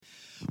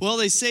Well,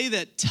 they say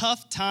that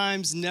tough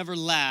times never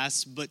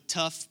last, but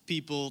tough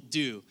people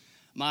do.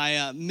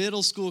 My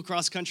middle school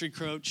cross-country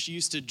coach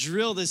used to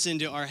drill this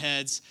into our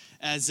heads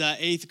as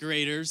eighth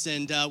graders,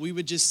 and we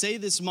would just say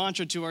this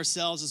mantra to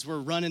ourselves as we're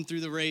running through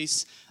the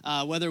race,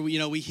 whether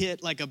we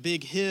hit like a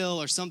big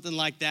hill or something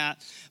like that.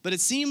 But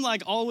it seemed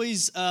like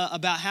always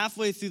about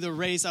halfway through the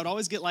race, I would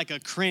always get like a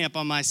cramp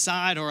on my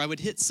side, or I would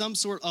hit some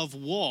sort of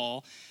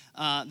wall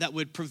that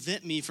would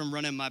prevent me from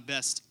running my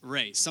best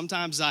race.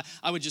 Sometimes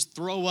I would just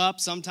throw up.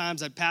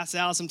 Sometimes I'd pass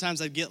out.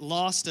 Sometimes I'd get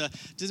lost.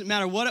 Doesn't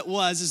matter what it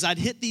was, is I'd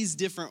hit these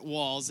different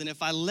walls. And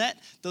if I let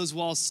those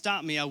walls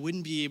stop me, I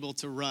wouldn't be able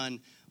to run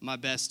my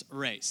best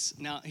race.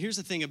 Now, here's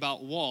the thing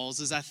about walls,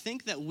 is I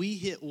think that we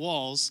hit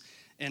walls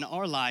in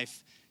our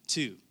life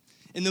too.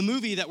 In the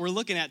movie that we're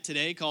looking at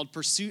today called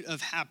Pursuit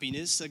of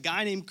Happiness, a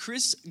guy named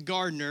Chris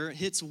Gardner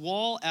hits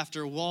wall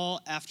after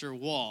wall after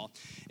wall.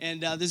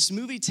 And this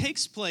movie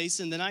takes place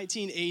in the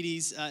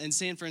 1980s in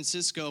San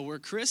Francisco, where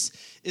Chris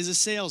is a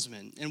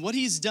salesman. And what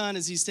he's done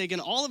is he's taken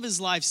all of his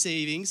life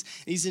savings,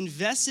 and he's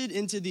invested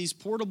into these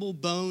portable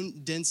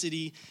bone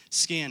density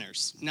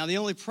scanners. Now, the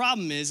only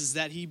problem is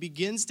that he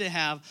begins to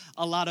have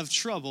a lot of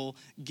trouble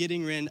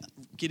getting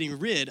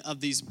rid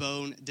of these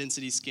bone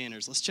density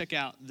scanners. Let's check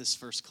out this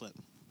first clip.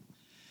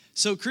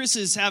 So Chris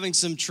is having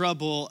some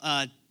trouble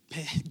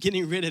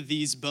getting rid of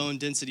these bone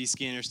density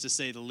scanners, to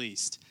say the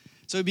least.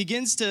 So he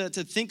begins to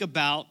think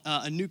about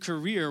a new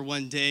career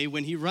one day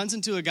when he runs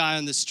into a guy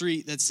on the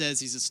street that says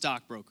he's a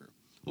stockbroker.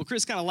 Well,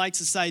 Chris kind of likes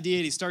this idea,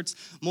 and he starts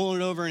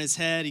mulling it over in his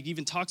head. He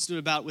even talks to it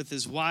about with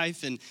his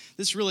wife, and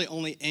this really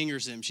only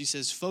angers him. She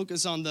says,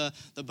 focus on the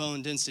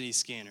bone density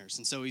scanners.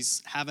 And so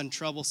he's having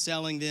trouble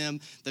selling them.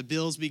 The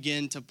bills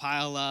begin to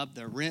pile up.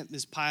 The rent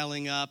is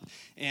piling up.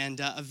 And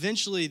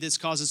eventually this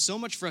causes so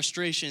much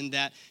frustration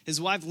that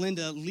his wife,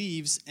 Linda,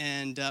 leaves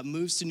and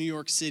moves to New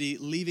York City,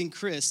 leaving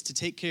Chris to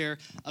take care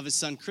of his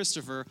son,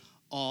 Christopher,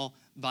 all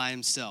by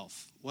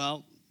himself.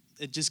 Well,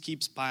 it just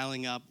keeps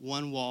piling up,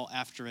 one wall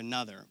after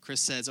another. Chris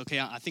says,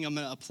 okay, I think I'm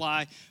going to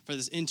apply for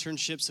this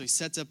internship. So he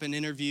sets up an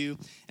interview,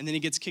 and then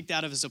he gets kicked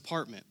out of his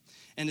apartment.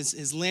 And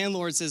his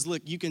landlord says,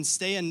 look, you can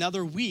stay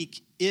another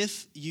week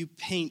if you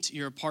paint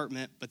your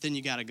apartment, but then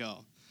you got to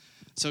go.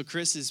 So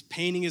Chris is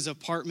painting his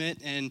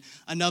apartment, and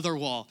another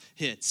wall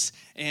hits.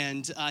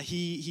 And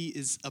he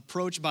is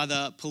approached by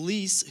the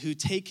police, who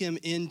take him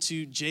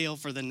into jail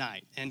for the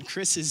night. And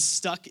Chris is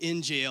stuck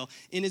in jail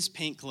in his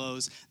paint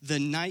clothes the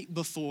night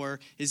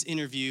before his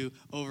interview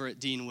over at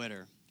Dean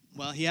Witter.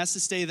 Well, he has to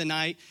stay the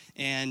night,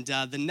 and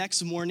the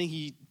next morning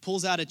he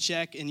pulls out a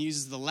check and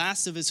uses the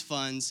last of his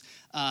funds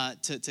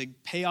to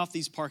pay off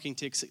these parking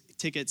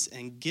tickets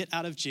and get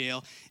out of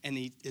jail, and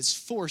he is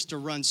forced to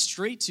run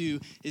straight to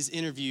his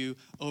interview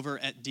over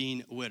at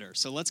Dean Witter.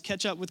 So let's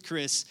catch up with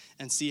Chris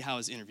and see how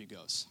his interview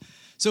goes.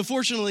 So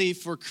fortunately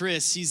for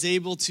Chris, he's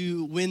able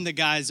to win the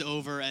guys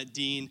over at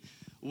Dean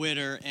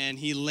Witter, and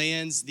he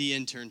lands the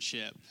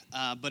internship.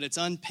 But it's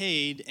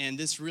unpaid, and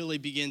this really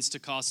begins to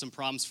cause some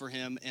problems for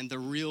him, and the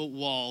real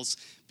walls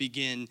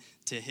begin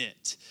to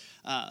hit.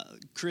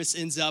 Chris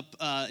ends up,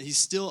 he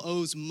still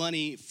owes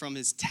money from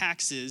his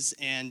taxes,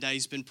 and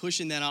he's been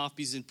pushing that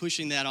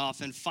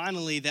off, and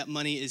finally that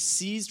money is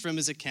seized from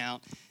his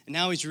account, and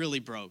now he's really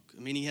broke.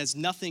 I mean, he has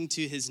nothing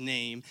to his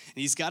name,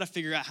 and he's got to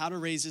figure out how to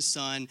raise his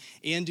son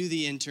and do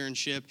the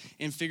internship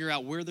and figure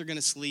out where they're going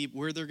to sleep,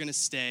 where they're going to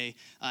stay.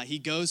 He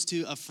goes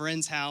to a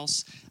friend's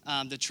house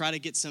to try to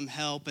get some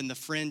help, and the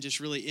friend just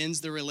really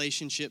ends the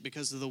relationship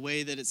because of the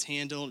way that it's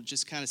handled. It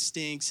just kind of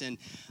stinks, and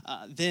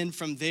then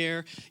from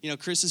there,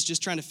 Chris is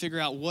just trying to figure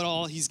out what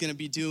all he's going to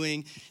be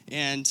doing,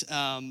 and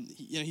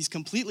he's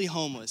completely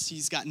homeless.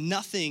 He's got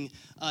nothing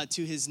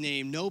to his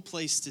name, no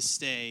place to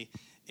stay,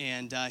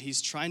 and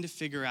he's trying to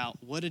figure out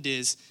what it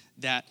is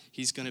that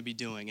he's going to be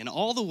doing. And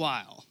all the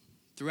while,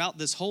 throughout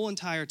this whole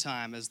entire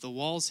time, as the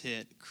walls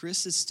hit,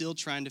 Chris is still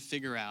trying to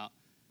figure out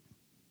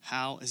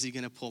how is he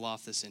going to pull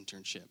off this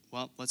internship.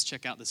 Well, let's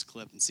check out this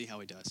clip and see how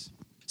he does.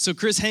 So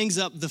Chris hangs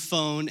up the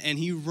phone, and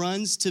he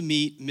runs to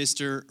meet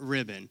Mr.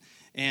 Ribbon.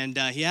 And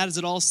he has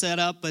it all set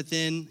up, but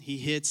then he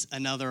hits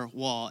another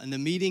wall, and the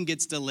meeting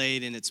gets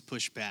delayed and it's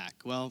pushed back.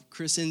 Well,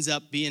 Chris ends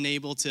up being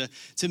able to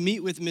meet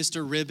with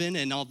Mr. Ribbon,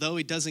 and although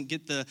he doesn't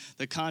get the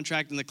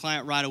contract and the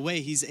client right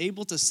away, he's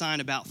able to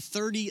sign about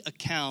 30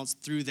 accounts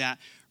through that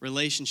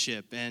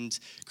relationship. And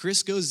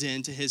Chris goes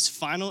into his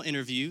final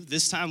interview,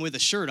 this time with a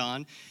shirt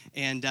on,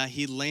 and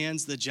he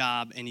lands the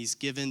job, and he's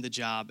given the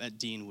job at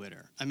Dean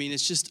Witter. I mean,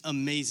 it's just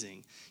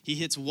amazing. He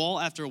hits wall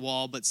after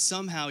wall, but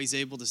somehow he's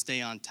able to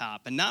stay on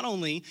top. And not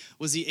only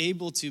was he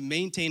able to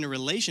maintain a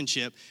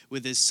relationship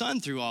with his son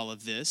through all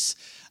of this,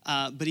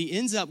 but he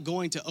ends up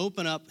going to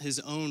open up his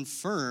own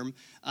firm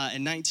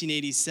in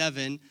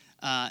 1987,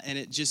 and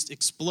it just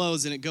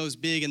explodes and it goes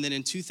big. And then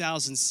in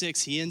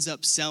 2006, he ends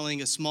up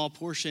selling a small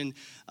portion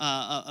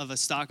of a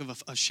stock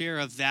of a share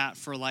of that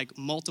for like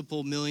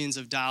multiple millions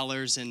of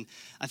dollars. And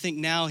I think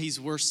now he's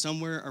worth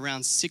somewhere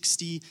around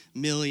 $60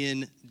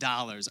 million.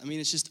 I mean,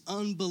 it's just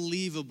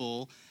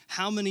unbelievable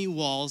how many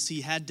walls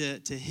he had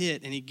to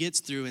hit and he gets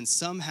through, and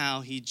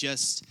somehow he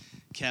just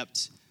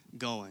kept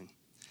going.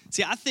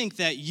 See, I think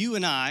that you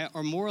and I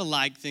are more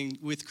alike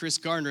with Chris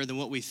Gardner than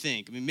what we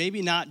think. I mean,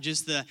 maybe not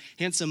just the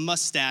handsome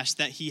mustache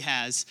that he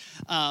has,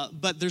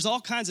 but there's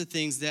all kinds of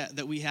things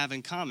that we have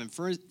in common.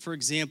 For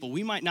example,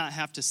 we might not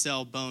have to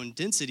sell bone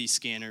density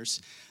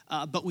scanners,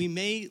 but we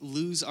may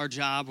lose our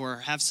job or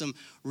have some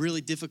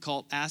really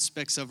difficult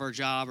aspects of our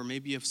job, or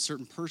maybe a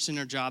certain person in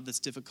our job that's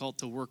difficult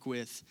to work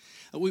with.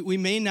 We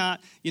may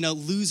not,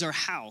 lose our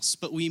house,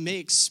 but we may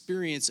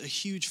experience a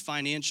huge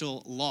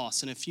financial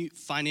loss and a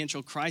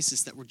financial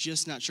crisis that we're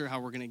just not sure how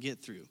we're going to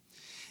get through.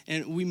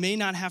 And we may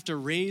not have to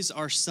raise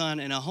our son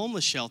in a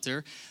homeless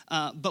shelter,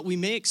 but we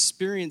may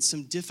experience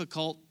some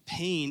difficult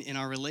pain in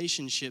our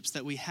relationships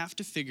that we have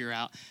to figure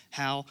out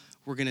how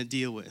we're going to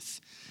deal with.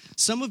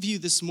 Some of you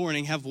this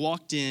morning have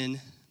walked in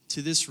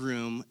to this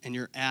room and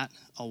you're at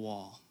a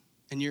wall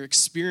and you're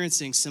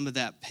experiencing some of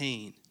that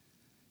pain.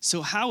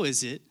 So how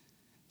is it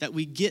that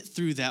we get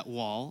through that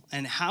wall,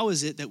 and how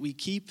is it that we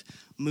keep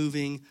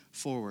moving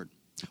forward?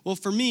 Well,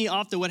 for me,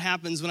 often what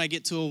happens when I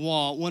get to a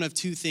wall, one of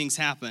two things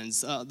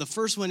happens. The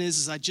first one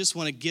is I just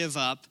want to give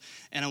up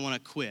and I want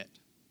to quit.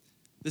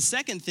 The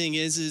second thing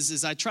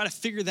is I try to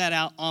figure that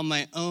out on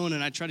my own,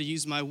 and I try to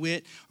use my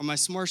wit or my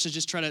smarts to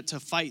just try to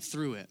fight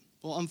through it.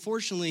 Well,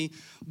 unfortunately,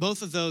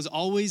 both of those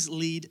always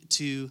lead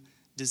to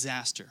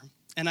disaster.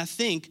 And I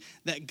think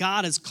that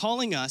God is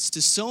calling us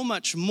to so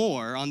much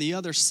more on the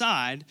other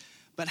side,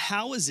 but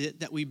how is it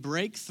that we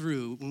break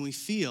through when we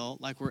feel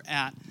like we're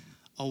at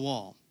a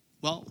wall?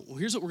 Well,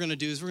 here's what we're going to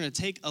do is we're going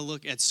to take a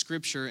look at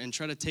Scripture and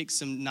try to take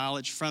some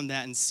knowledge from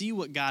that and see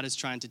what God is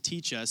trying to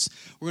teach us.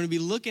 We're going to be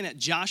looking at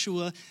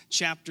Joshua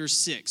chapter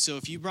 6. So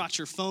if you brought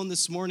your phone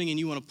this morning and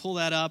you want to pull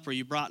that up, or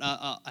you brought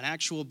an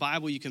actual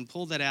Bible, you can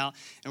pull that out.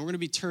 And we're going to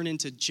be turning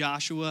to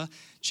Joshua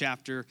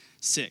chapter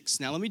 6.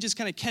 Now, let me just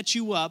kind of catch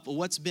you up on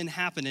what's been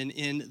happening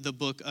in the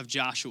book of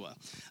Joshua.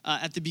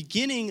 At the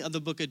beginning of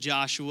the book of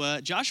Joshua,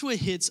 Joshua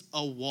hits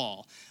a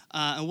wall.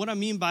 And what I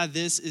mean by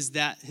this is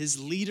that his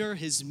leader,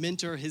 his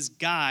mentor, his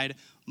guide,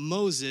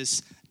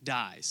 Moses,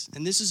 dies.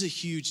 And this is a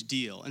huge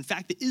deal. In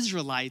fact, the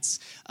Israelites,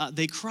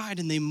 they cried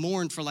and they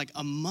mourned for like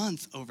a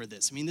month over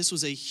this. I mean, this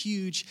was a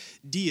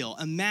huge deal.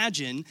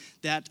 Imagine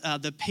that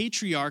the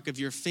patriarch of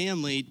your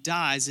family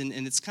dies, and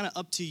it's kind of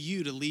up to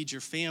you to lead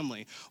your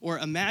family. Or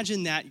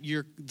imagine that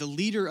the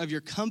leader of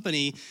your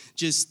company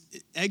just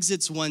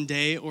exits one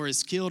day or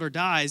is killed or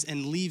dies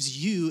and leaves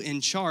you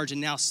in charge,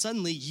 and now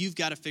suddenly you've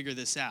got to figure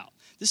this out.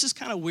 This is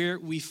kind of where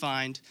we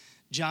find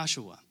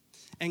Joshua.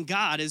 And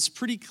God is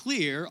pretty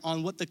clear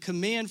on what the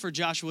command for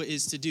Joshua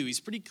is to do. He's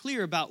pretty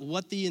clear about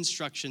what the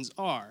instructions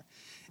are.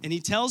 And he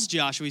tells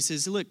Joshua, he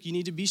says, look, you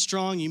need to be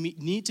strong, you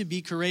need to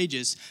be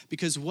courageous,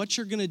 because what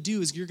you're going to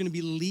do is you're going to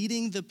be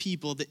leading the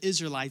people, the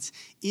Israelites,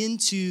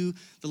 into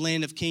the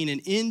land of Canaan,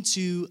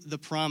 into the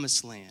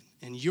promised land.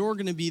 And you're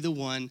going to be the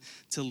one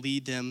to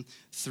lead them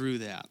through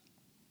that.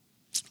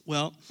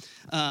 Well,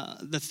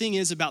 the thing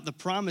is about the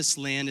promised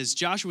land is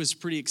Joshua's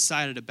pretty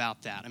excited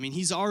about that. I mean,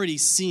 he's already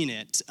seen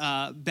it.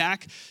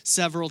 Back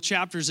several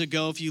chapters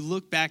ago, if you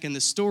look back in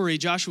the story,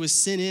 Joshua was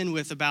sent in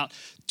with about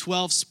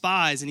 12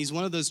 spies, and he's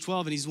one of those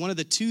 12, and he's one of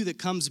the 2 that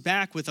comes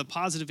back with a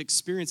positive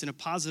experience and a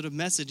positive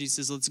message. He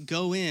says, let's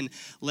go in,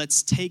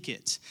 let's take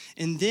it.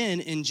 And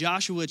then in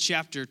Joshua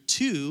chapter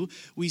 2,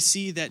 we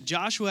see that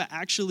Joshua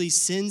actually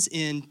sends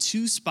in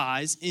 2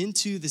 spies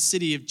into the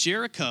city of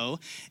Jericho,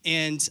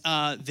 and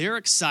they're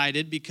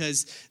excited because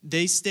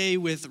they stay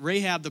with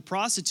Rahab the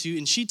prostitute,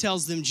 and she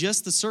tells them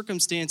just the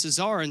circumstances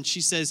are, and she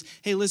says,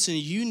 hey, listen,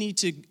 you need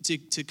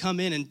to come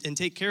in and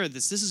take care of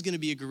this. This is going to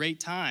be a great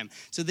time.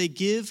 So they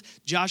give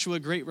Joshua a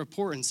great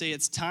report and say,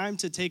 it's time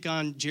to take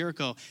on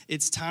Jericho.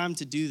 It's time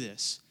to do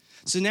this.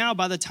 So now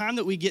by the time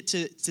that we get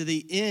to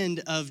the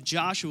end of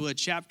Joshua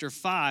chapter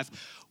 5,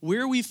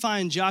 where we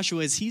find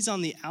Joshua is he's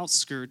on the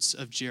outskirts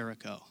of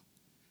Jericho.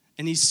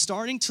 And he's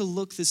starting to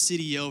look the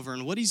city over.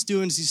 And what he's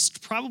doing is he's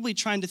probably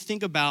trying to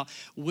think about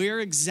where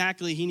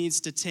exactly he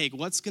needs to take.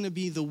 What's going to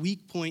be the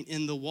weak point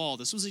in the wall?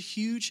 This was a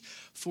huge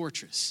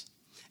fortress.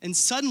 And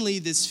suddenly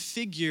this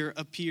figure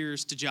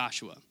appears to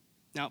Joshua.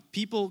 Now,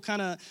 people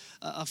kind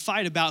of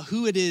fight about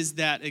who it is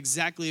that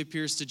exactly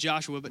appears to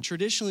Joshua, but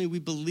traditionally we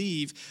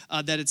believe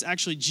that it's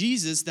actually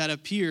Jesus that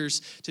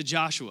appears to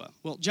Joshua.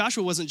 Well,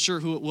 Joshua wasn't sure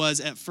who it was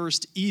at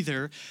first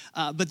either,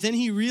 but then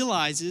he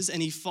realizes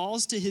and he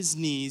falls to his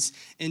knees,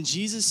 and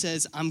Jesus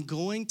says, I'm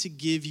going to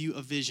give you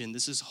a vision.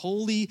 This is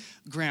holy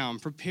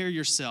ground. Prepare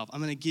yourself. I'm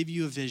going to give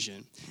you a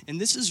vision.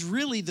 And this is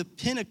really the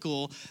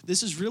pinnacle.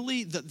 This is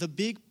really the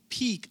big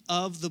peak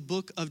of the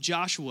book of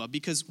Joshua,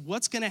 because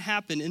what's going to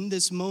happen in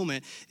this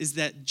moment is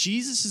that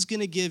Jesus is going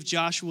to give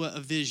Joshua a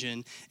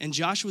vision, and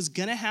Joshua's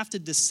going to have to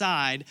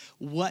decide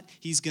what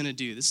he's going to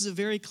do. This is a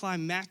very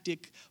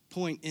climactic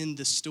point in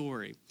the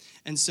story.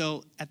 And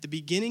so at the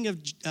beginning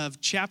of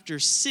chapter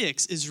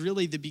 6 is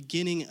really the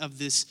beginning of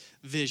this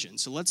vision.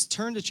 So let's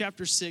turn to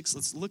chapter 6,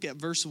 let's look at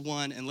verse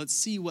 1, and let's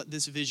see what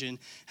this vision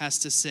has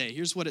to say.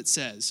 Here's what it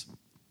says.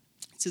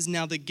 It says,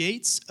 now the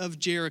gates of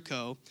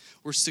Jericho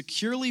were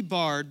securely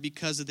barred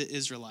because of the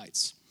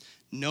Israelites.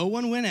 No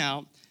one went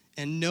out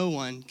and no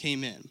one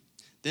came in.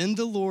 Then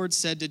the Lord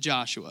said to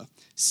Joshua,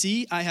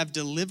 "See, I have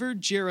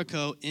delivered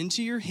Jericho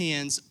into your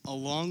hands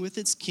along with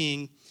its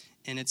king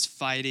and its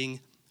fighting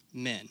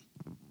men."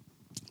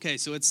 Okay,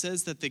 so it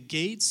says that the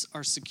gates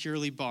are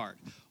securely barred.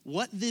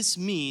 What this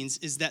means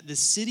is that the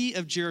city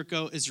of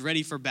Jericho is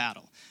ready for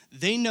battle.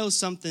 They know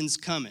something's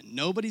coming.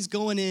 Nobody's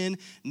going in,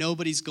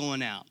 nobody's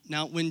going out.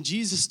 Now, when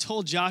Jesus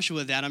told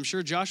Joshua that, I'm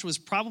sure Joshua's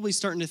probably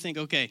starting to think,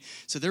 okay,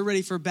 so they're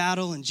ready for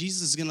battle, and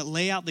Jesus is going to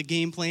lay out the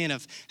game plan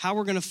of how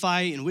we're going to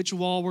fight and which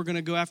wall we're going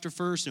to go after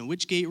first and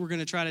which gate we're going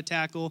to try to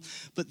tackle.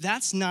 But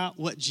that's not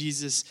what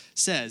Jesus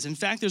says. In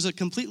fact, there's a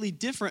completely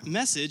different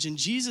message, and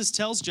Jesus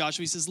tells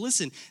Joshua, he says,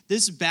 listen,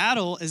 this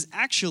battle is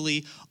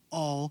actually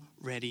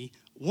already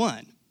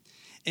won.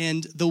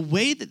 And the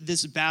way that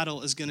this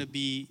battle is going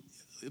to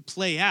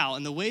play out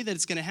and the way that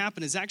it's going to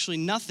happen is actually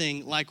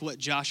nothing like what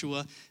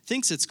Joshua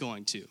thinks it's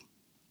going to.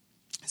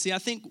 See, I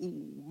think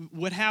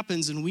what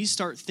happens when we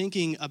start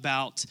thinking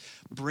about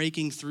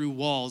breaking through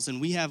walls,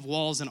 and we have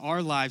walls in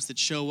our lives that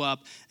show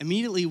up,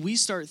 immediately we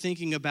start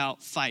thinking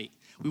about fight.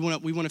 We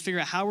want to figure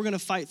out how we're going to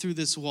fight through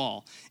this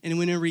wall. And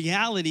when in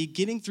reality,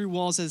 getting through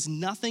walls has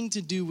nothing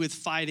to do with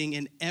fighting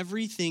and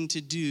everything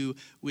to do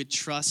with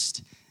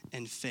trust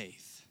and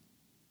faith.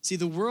 See,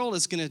 the world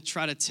is going to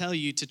try to tell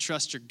you to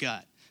trust your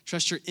gut,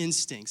 trust your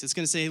instincts. It's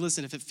going to say, hey,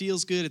 listen, if it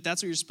feels good, if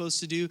that's what you're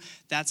supposed to do,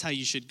 that's how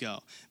you should go.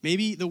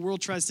 Maybe the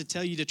world tries to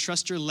tell you to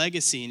trust your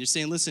legacy, and you're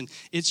saying, listen,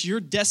 it's your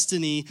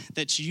destiny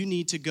that you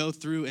need to go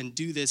through and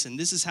do this, and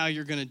this is how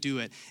you're going to do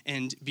it.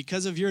 And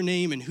because of your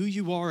name and who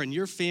you are and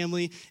your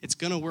family, it's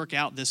going to work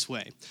out this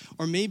way.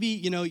 Or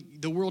maybe,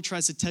 the world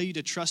tries to tell you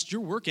to trust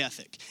your work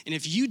ethic. And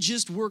if you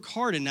just work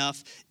hard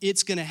enough,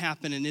 it's going to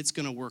happen and it's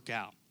going to work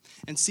out.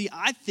 And see,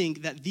 I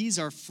think that these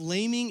are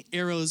flaming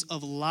arrows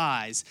of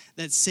lies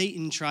that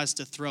Satan tries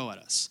to throw at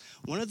us.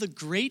 One of the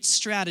great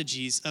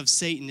strategies of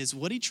Satan is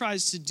what he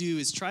tries to do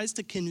is tries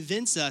to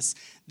convince us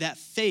that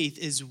faith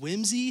is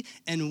whimsy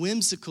and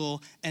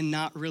whimsical and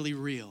not really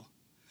real.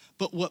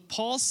 But what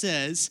Paul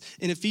says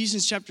in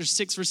Ephesians chapter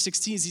 6, verse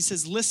 16 is he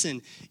says,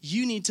 listen,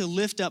 you need to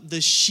lift up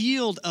the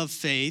shield of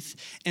faith,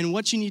 and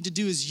what you need to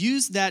do is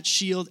use that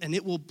shield, and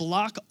it will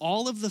block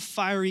all of the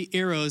fiery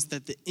arrows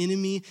that the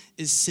enemy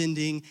is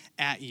sending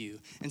at you.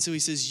 And so he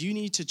says, you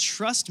need to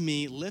trust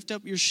me, lift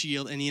up your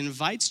shield, and he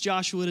invites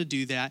Joshua to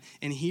do that,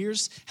 and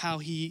here's how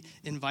he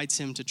invites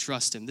him to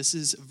trust him. This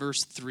is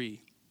verse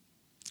 3.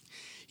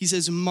 He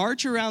says,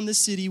 march around the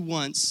city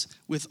once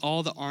with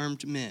all the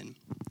armed men.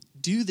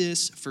 Do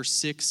this for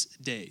 6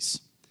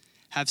 days.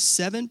 Have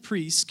 7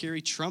 priests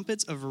carry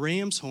trumpets of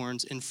ram's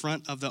horns in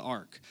front of the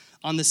ark.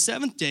 On the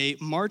 7th day,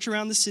 march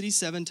around the city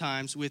 7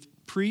 times with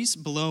priests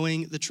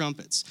blowing the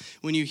trumpets.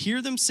 When you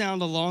hear them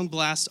sound a long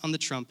blast on the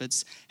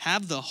trumpets,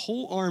 have the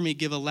whole army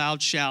give a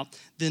loud shout.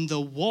 Then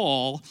the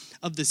wall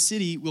of the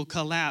city will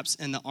collapse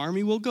and the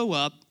army will go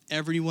up,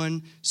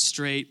 everyone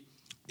straight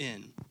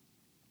in.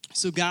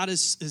 So God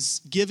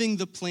is giving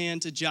the plan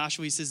to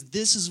Joshua. He says,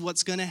 this is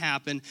what's going to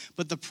happen.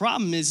 But the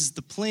problem is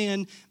the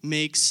plan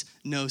makes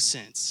no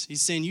sense.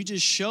 He's saying you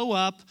just show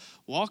up,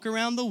 walk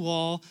around the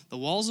walls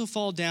will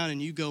fall down,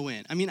 and you go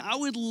in. I mean, I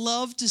would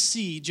love to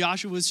see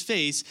Joshua's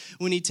face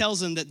when he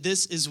tells him that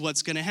this is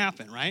what's going to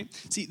happen, right?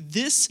 See,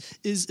 this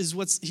is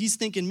what's, he's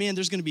thinking, man,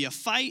 there's going to be a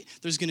fight,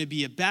 there's going to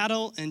be a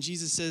battle, and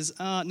Jesus says,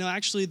 no,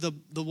 actually, the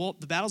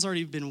battle's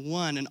already been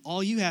won, and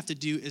all you have to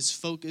do is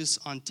focus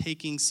on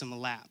taking some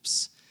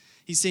laps.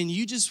 He's saying,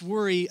 you just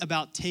worry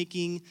about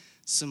taking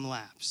some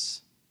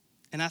laps.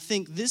 And I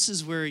think this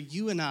is where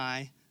you and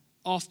I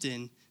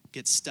often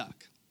get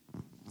stuck.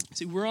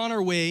 See, we're on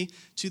our way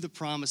to the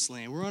promised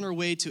land. We're on our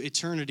way to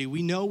eternity.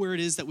 We know where it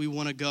is that we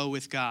want to go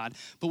with God.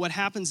 But what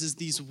happens is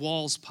these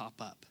walls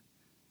pop up.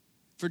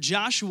 For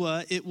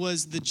Joshua, it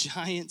was the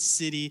giant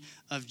city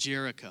of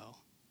Jericho.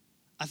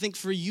 I think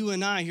for you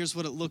and I, here's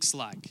what it looks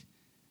like.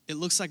 It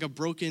looks like a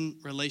broken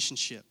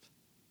relationship.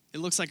 It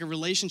looks like a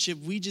relationship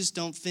we just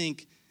don't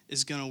think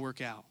is going to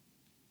work out.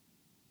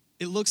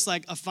 It looks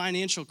like a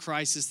financial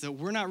crisis that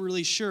we're not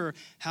really sure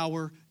how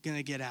we're going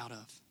to get out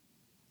of.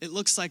 It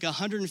looks like a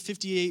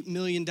 $158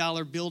 million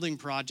building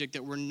project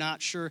that we're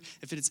not sure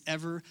if it's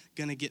ever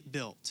going to get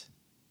built.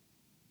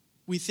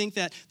 We think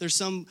that there's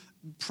some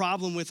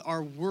problem with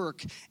our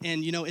work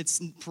and,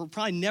 we're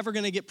probably never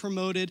going to get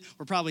promoted.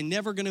 We're probably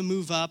never going to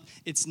move up.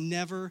 It's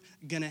never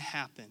going to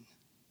happen.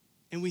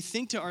 And we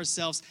think to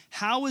ourselves,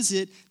 how is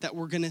it that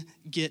we're going to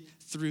get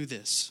through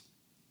this?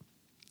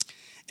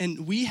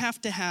 And we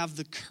have to have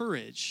the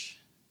courage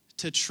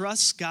to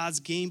trust God's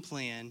game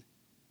plan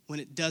when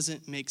it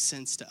doesn't make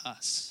sense to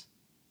us.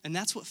 And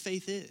that's what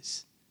faith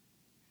is.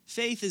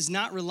 Faith is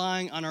not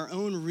relying on our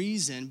own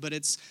reason, but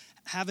it's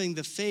having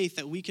the faith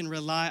that we can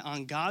rely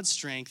on God's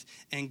strength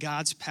and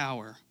God's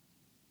power.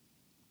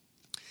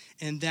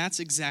 And that's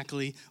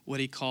exactly what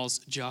he calls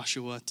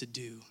Joshua to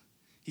do.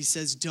 He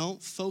says,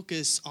 don't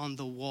focus on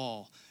the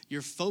wall.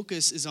 Your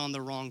focus is on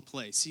the wrong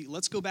place. See,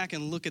 let's go back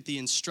and look at the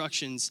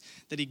instructions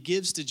that he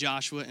gives to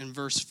Joshua in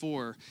verse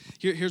 4.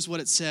 Here's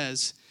what it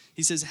says.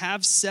 He says,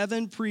 have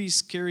 7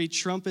 priests carry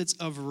trumpets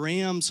of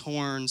ram's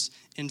horns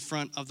in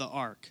front of the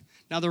ark.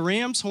 Now, the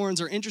ram's horns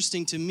are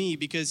interesting to me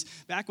because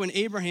back when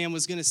Abraham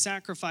was going to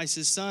sacrifice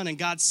his son and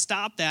God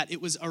stopped that,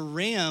 it was a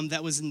ram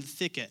that was in the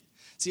thicket.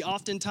 See,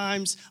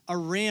 oftentimes a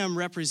ram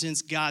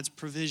represents God's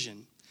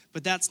provision.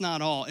 But that's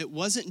not all. It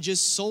wasn't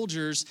just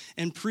soldiers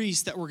and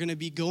priests that were going to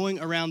be going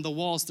around the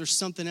walls. There's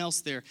something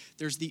else there.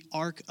 There's the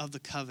Ark of the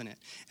Covenant.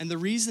 And the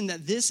reason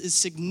that this is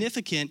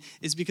significant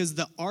is because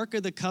the Ark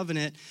of the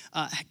Covenant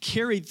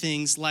carried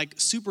things like,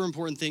 super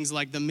important things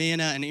like the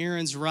manna and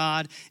Aaron's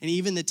rod and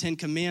even the Ten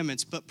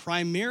Commandments. But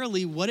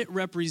primarily what it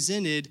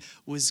represented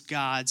was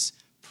God's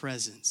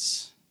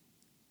presence.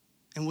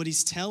 And what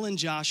he's telling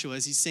Joshua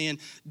is he's saying,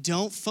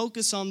 don't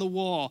focus on the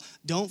wall.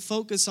 Don't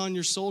focus on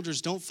your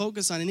soldiers. Don't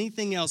focus on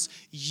anything else.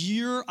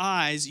 Your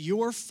eyes,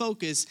 your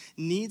focus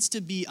needs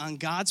to be on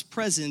God's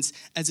presence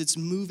as it's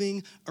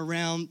moving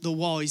around the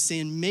wall. He's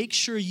saying, make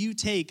sure you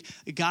take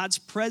God's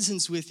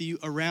presence with you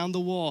around the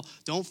wall.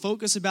 Don't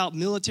focus about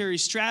military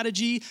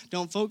strategy.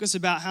 Don't focus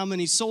about how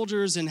many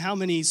soldiers and how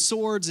many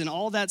swords and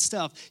all that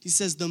stuff. He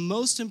says, the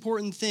most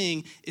important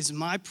thing is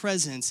my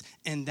presence,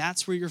 and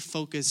that's where your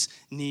focus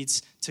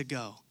needs to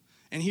go.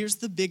 And here's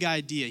the big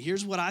idea.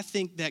 Here's what I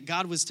think that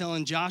God was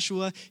telling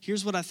Joshua.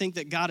 Here's what I think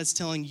that God is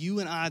telling you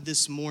and I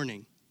this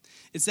morning.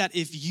 It's that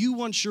if you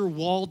want your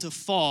wall to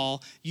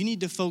fall, you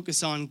need to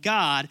focus on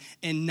God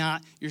and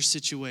not your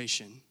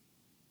situation.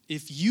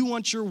 If you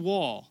want your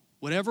wall,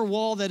 whatever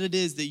wall that it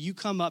is that you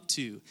come up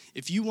to,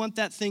 if you want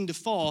that thing to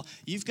fall,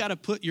 you've got to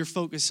put your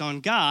focus on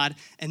God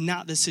and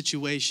not the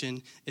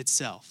situation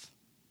itself.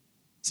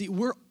 See,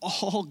 we're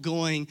all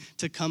going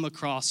to come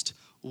across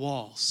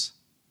walls.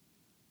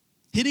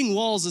 Hitting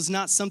walls is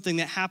not something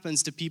that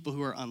happens to people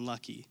who are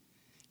unlucky.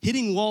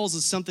 Hitting walls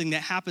is something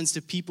that happens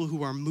to people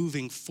who are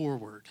moving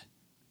forward.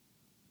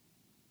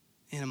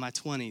 And in my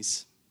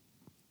 20s,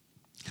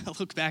 I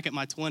look back at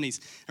my 20s,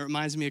 it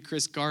reminds me of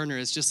Chris Gardner.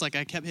 It's just like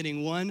I kept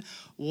hitting one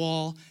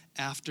wall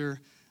after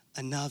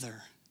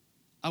another.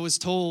 I was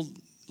told,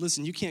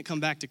 listen, you can't come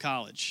back to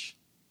college.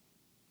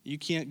 You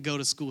can't go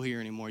to school here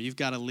anymore. You've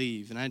got to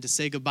leave. And I had to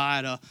say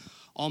goodbye to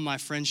all my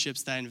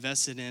friendships that I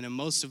invested in, and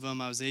most of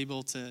them I was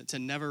able to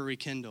never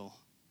rekindle.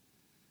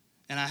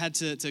 And I had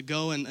to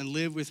go and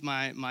live with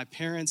my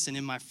parents, and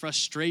in my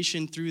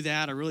frustration through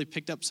that, I really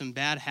picked up some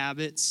bad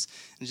habits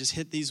and just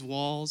hit these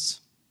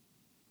walls.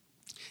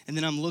 And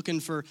then I'm looking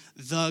for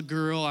the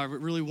girl. I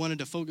really wanted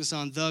to focus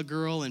on the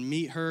girl and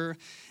meet her,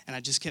 and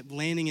I just kept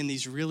landing in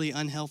these really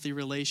unhealthy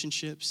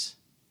relationships.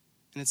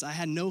 And I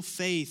had no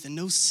faith and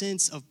no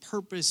sense of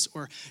purpose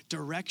or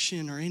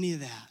direction or any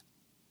of that.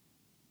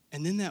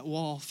 And then that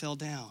wall fell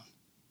down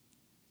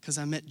because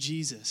I met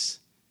Jesus.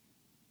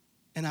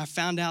 And I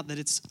found out that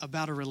it's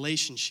about a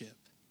relationship.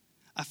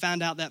 I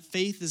found out that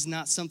faith is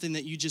not something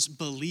that you just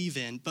believe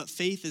in, but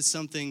faith is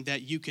something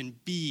that you can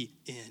be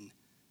in.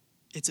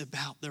 It's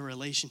about the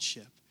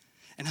relationship.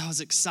 And I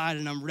was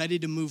excited and I'm ready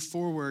to move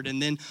forward. And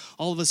then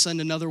all of a sudden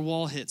another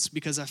wall hits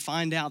because I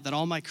find out that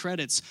all my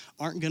credits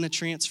aren't going to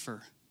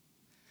transfer.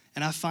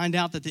 And I find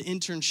out that the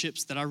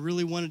internships that I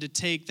really wanted to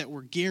take that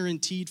were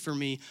guaranteed for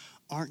me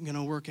aren't going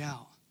to work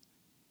out.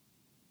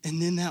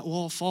 And then that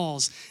wall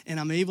falls and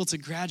I'm able to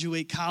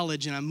graduate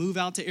college and I move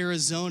out to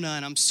Arizona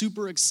and I'm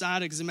super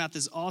excited because I'm at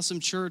this awesome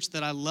church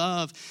that I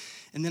love.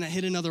 And then I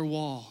hit another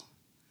wall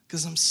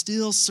because I'm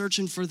still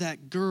searching for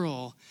that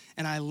girl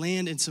and I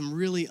land in some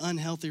really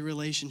unhealthy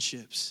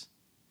relationships.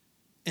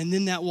 And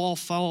then that wall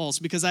falls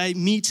because I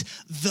meet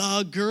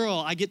the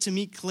girl. I get to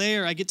meet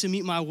Claire. I get to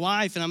meet my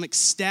wife and I'm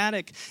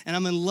ecstatic and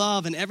I'm in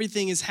love and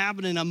everything is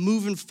happening. I'm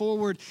moving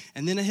forward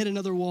and then I hit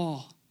another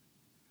wall.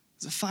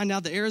 I find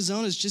out that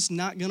Arizona is just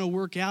not going to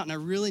work out and I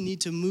really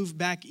need to move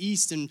back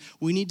east and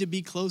we need to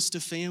be close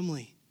to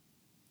family.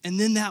 And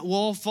then that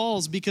wall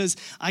falls because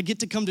I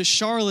get to come to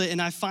Charlotte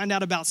and I find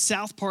out about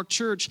South Park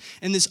Church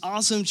and this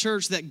awesome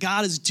church that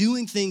God is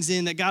doing things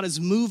in, that God is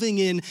moving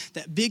in,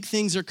 that big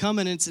things are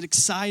coming and it's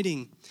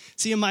exciting.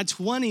 See, in my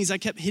 20s, I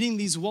kept hitting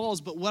these walls,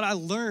 but what I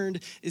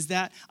learned is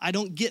that I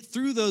don't get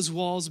through those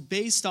walls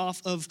based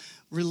off of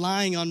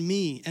relying on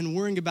me and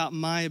worrying about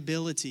my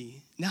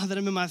ability. Now that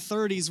I'm in my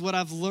 30s, what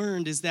I've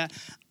learned is that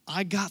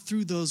I got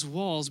through those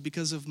walls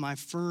because of my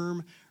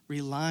firm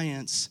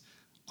reliance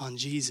on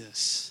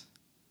Jesus.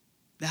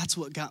 That's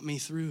what got me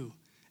through.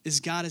 Is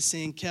God is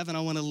saying, Kevin,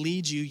 I want to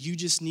lead you. You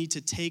just need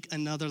to take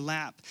another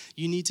lap.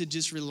 You need to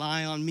just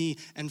rely on me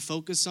and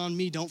focus on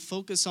me. Don't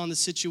focus on the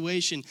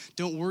situation.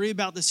 Don't worry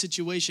about the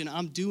situation.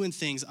 I'm doing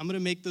things. I'm going to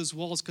make those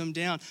walls come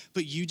down.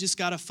 But you just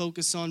got to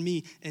focus on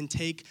me and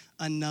take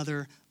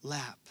another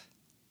lap.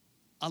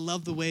 I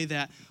love the way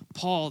that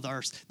Paul,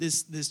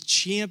 this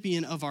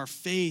champion of our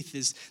faith,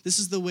 this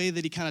is the way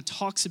that he kind of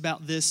talks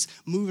about this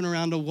moving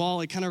around a wall.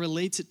 He kind of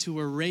relates it to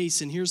a race.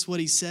 And here's what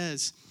he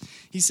says.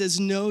 He says,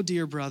 no,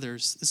 dear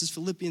brothers. This is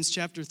Philippians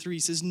chapter 3. He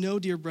says, no,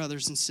 dear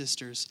brothers and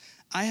sisters,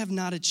 I have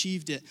not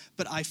achieved it,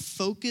 but I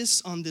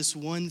focus on this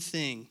one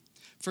thing,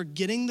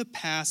 forgetting the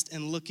past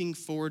and looking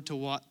forward to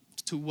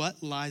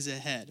what lies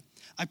ahead.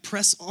 I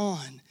press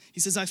on. He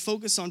says, I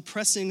focus on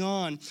pressing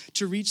on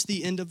to reach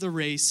the end of the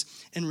race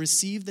and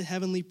receive the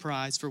heavenly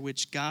prize for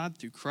which God,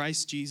 through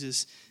Christ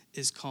Jesus,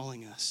 is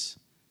calling us.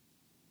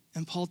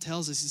 And Paul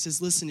tells us, he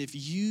says, listen, if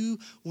you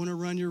want to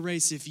run your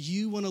race, if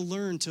you want to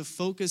learn to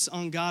focus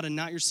on God and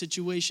not your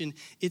situation,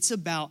 it's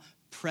about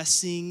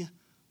pressing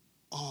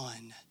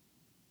on.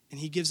 And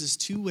he gives us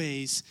 2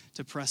 ways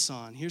to press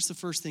on. Here's the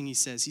first thing he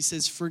says. He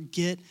says,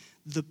 forget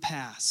the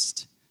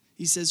past.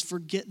 He says,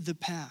 forget the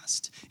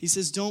past. He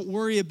says, don't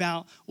worry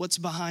about what's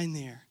behind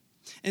there.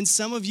 And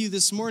some of you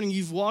this morning,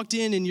 you've walked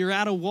in and you're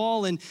at a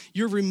wall and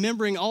you're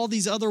remembering all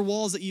these other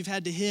walls that you've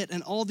had to hit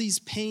and all these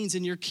pains,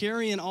 and you're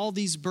carrying all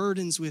these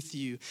burdens with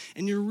you,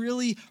 and you're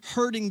really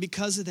hurting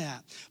because of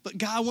that. But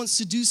God wants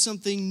to do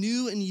something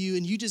new in you,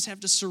 and you just have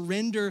to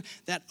surrender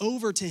that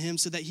over to him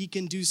so that he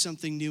can do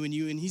something new in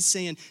you. And he's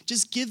saying,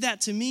 just give that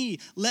to me.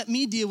 Let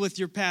me deal with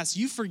your past.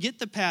 You forget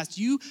the past.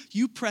 You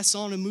press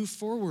on and move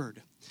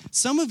forward.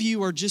 Some of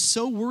you are just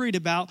so worried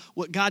about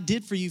what God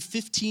did for you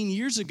 15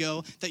 years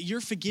ago that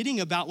you're forgetting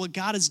about what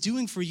God is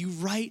doing for you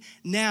right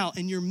now,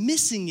 and you're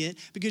missing it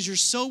because you're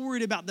so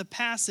worried about the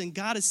past, and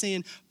God is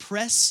saying,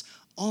 press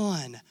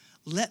on.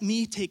 Let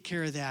me take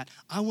care of that.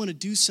 I want to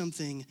do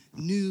something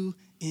new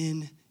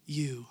in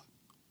you.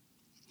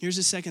 Here's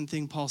the second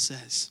thing Paul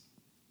says.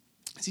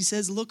 He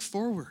says, look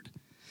forward.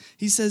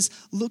 He says,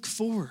 look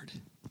forward.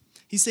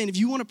 He's saying if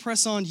you want to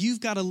press on, you've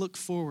got to look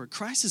forward.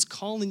 Christ is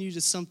calling you to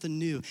something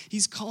new.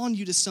 He's calling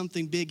you to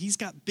something big. He's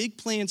got big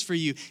plans for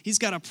you. He's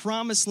got a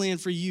promised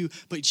land for you,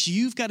 but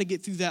you've got to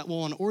get through that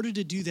wall. In order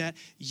to do that,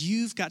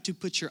 you've got to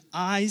put your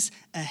eyes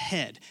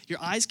ahead. Your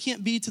eyes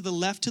can't be to the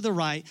left, to the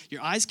right.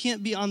 Your eyes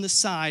can't be on the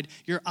side.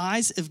 Your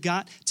eyes have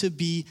got to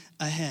be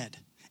ahead.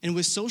 And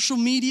with social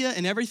media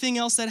and everything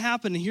else that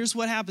happened, and here's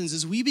what happens,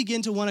 is we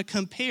begin to want to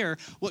compare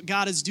what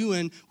God is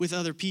doing with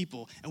other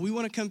people. And we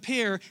want to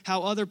compare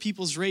how other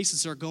people's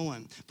races are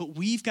going. But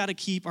we've got to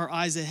keep our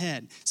eyes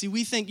ahead. See,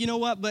 we think, you know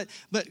what,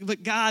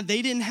 but God,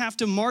 they didn't have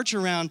to march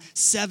around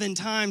 7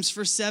 times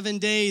for 7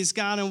 days,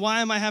 God, and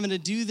why am I having to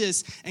do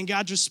this? And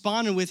God's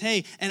responding with,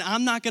 hey, and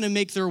I'm not going to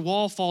make their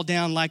wall fall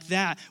down like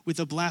that with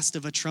a blast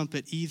of a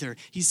trumpet either.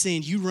 He's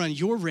saying, you run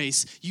your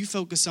race, you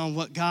focus on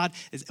what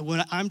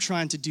I'm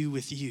trying to do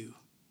with you.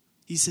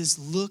 He says,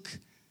 look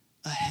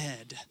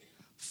ahead.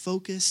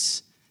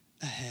 Focus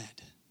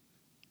ahead.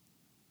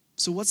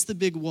 So what's the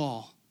big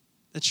wall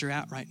that you're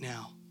at right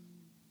now?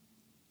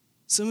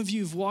 Some of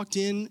you have walked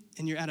in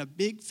and you're at a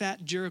big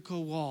fat Jericho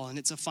wall, and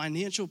it's a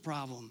financial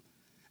problem.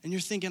 And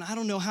you're thinking, I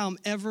don't know how I'm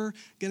ever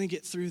going to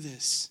get through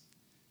this.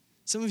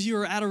 Some of you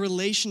are at a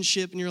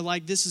relationship and you're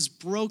like, this is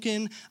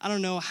broken. I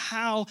don't know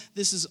how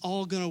this is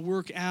all going to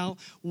work out.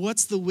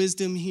 What's the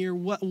wisdom here?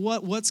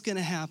 What's going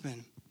to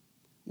happen?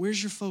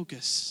 Where's your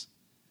focus?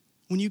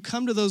 When you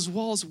come to those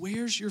walls,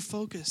 where's your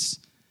focus?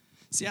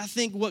 See, I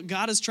think what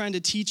God is trying to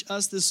teach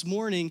us this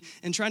morning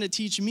and trying to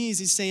teach me is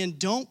he's saying,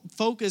 don't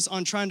focus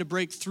on trying to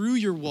break through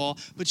your wall,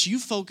 but you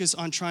focus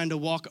on trying to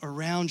walk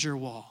around your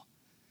wall.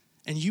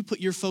 And you put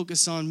your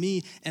focus on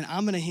me, and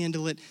I'm going to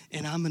handle it,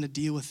 and I'm going to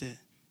deal with it.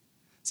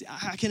 See,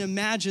 I can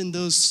imagine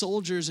those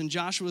soldiers in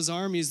Joshua's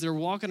armies, they're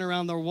walking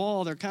around their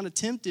wall. They're kind of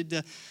tempted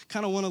to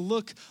kind of want to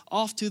look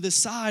off to the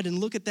side and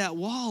look at that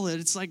wall.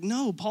 And it's like,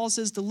 no, Paul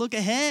says to look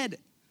ahead.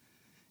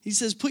 He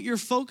says, put your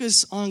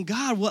focus on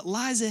God, what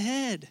lies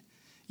ahead.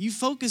 You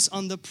focus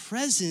on the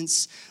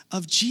presence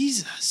of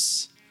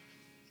Jesus.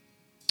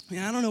 I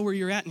mean, I don't know where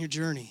you're at in your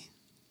journey.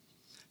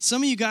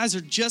 Some of you guys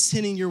are just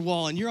hitting your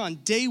wall, and you're on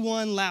day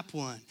 1, lap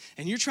 1,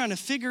 and you're trying to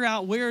figure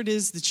out where it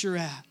is that you're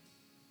at.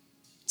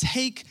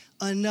 Take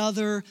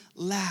another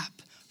lap.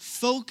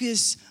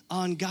 Focus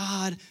on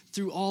God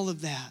through all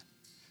of that.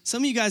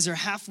 Some of you guys are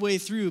halfway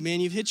through, man.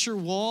 You've hit your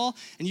wall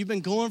and you've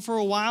been going for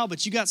a while,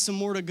 but you got some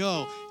more to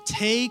go.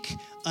 Take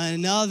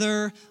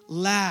another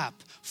lap.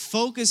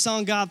 Focus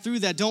on God through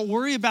that. Don't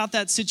worry about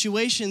that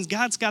situation.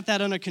 God's got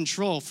that under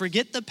control.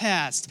 Forget the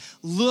past.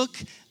 Look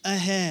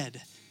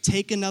ahead.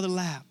 Take another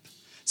lap.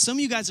 Some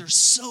of you guys are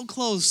so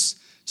close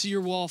to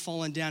your wall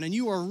falling down, and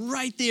you are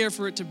right there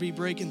for it to be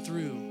breaking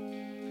through.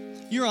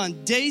 You're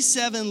on day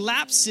 7,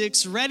 lap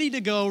 6, ready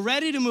to go,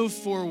 ready to move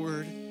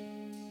forward.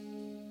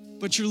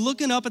 But you're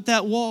looking up at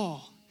that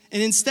wall.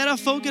 And instead of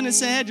focusing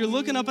ahead, you're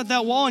looking up at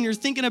that wall and you're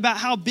thinking about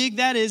how big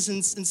that is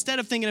instead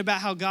of thinking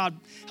about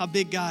how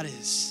big God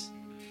is.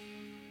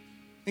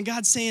 And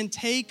God's saying,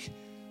 take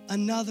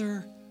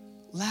another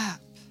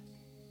lap.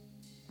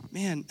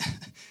 Man,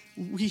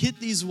 we hit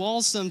these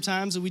walls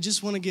sometimes and we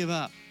just want to give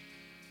up.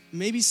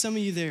 Maybe some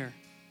of you there.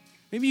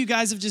 Maybe you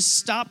guys have just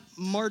stopped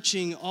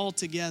marching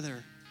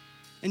altogether.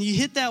 And you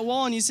hit that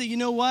wall and you say, you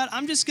know what?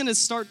 I'm just going to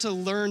start to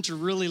learn to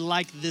really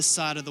like this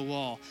side of the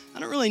wall. I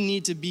don't really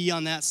need to be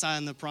on that side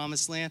in the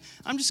promised land.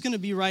 I'm just going to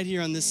be right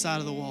here on this side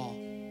of the wall.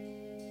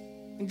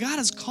 And God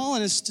is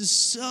calling us to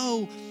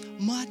so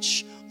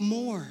much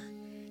more.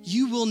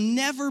 You will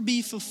never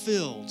be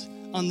fulfilled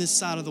on this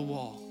side of the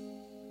wall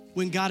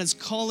when God is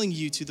calling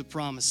you to the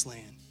promised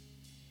land.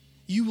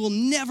 You will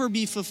never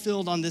be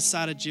fulfilled on this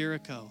side of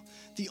Jericho.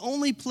 The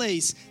only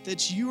place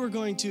that you are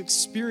going to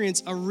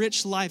experience a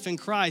rich life in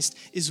Christ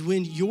is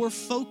when your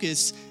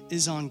focus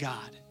is on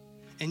God.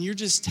 and you're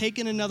just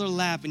taking another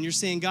lap and you're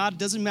saying, God, it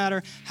doesn't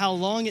matter how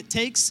long it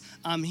takes.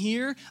 I'm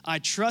here. I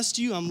trust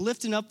you. I'm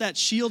lifting up that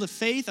shield of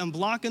faith. I'm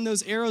blocking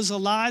those arrows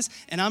of lies,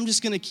 and I'm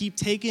just going to keep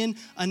taking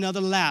another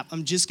lap.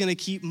 I'm just going to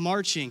keep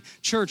marching.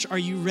 Church, are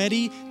you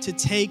ready to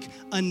take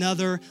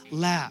another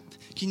lap?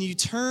 Can you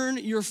turn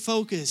your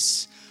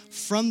focus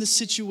from the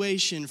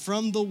situation,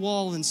 from the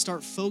wall, and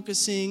start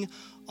focusing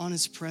on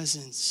his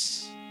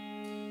presence?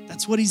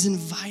 That's what he's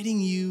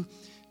inviting you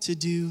to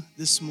do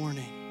this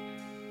morning.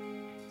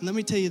 And let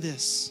me tell you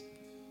this.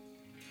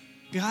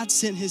 God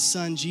sent his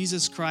son,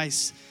 Jesus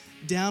Christ,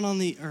 down on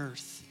the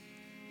earth,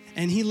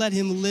 and he let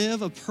him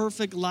live a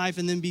perfect life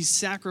and then be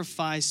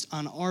sacrificed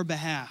on our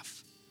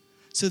behalf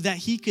so that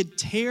he could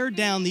tear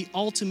down the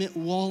ultimate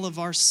wall of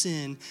our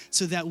sin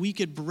so that we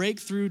could break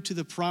through to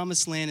the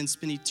promised land and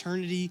spend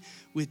eternity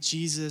with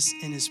Jesus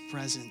in his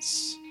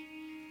presence.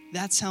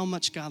 That's how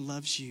much God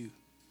loves you.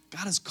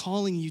 God is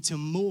calling you to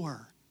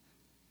more,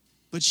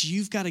 but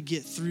you've got to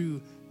get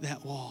through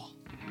that wall.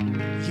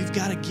 You've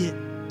got to get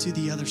to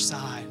the other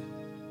side.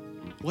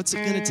 What's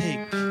it going to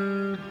take?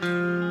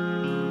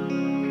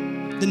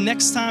 The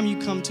next time you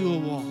come to a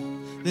wall,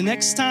 the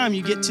next time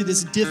you get to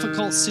this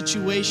difficult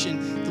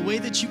situation, the way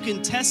that you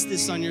can test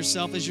this on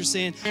yourself is you're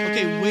saying,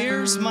 okay,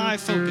 where's my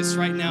focus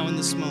right now in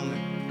this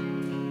moment?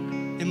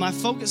 Am I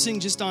focusing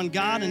just on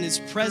God and his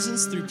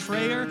presence through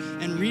prayer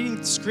and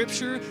reading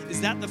scripture?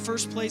 Is that the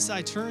first place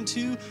I turn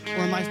to? Or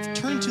am I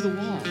turning to the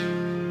wall?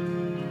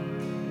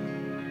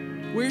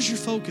 Where's your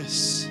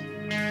focus?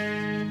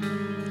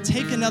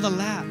 Take another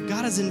lap.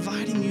 God is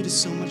inviting you to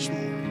so much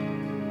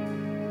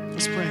more.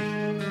 Let's pray.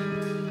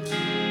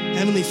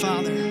 Heavenly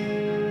Father,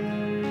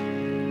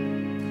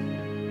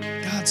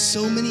 God,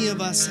 so many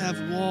of us have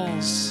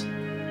walls.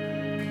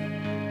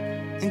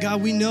 And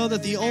God, we know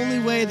that the only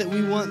way that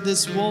we want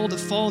this wall to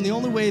fall, and the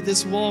only way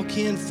this wall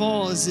can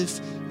fall, is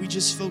if we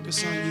just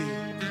focus on you.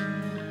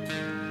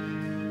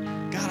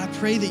 God, I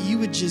pray that you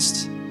would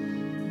just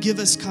give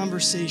us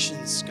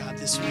conversations, God,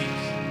 this week.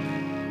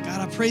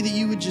 God, I pray that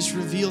you would just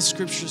reveal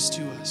scriptures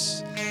to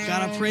us.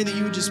 God, I pray that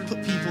you would just put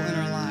people in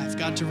our life,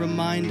 God, to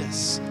remind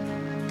us.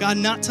 God,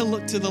 not to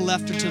look to the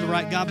left or to the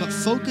right, God, but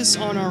focus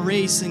on our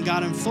race, and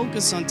God, and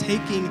focus on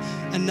taking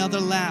another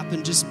lap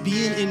and just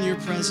being in your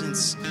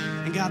presence.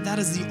 And God, that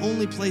is the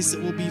only place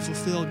that will be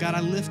fulfilled. God,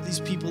 I lift these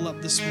people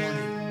up this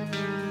morning.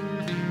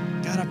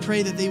 God, I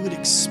pray that they would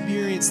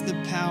experience the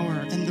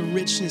power and the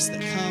richness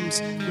that comes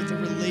with a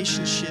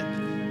relationship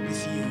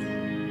with you.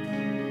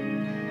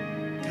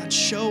 God,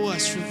 show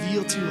us,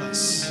 reveal to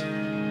us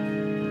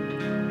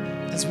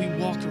as we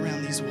walk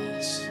around these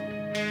walls.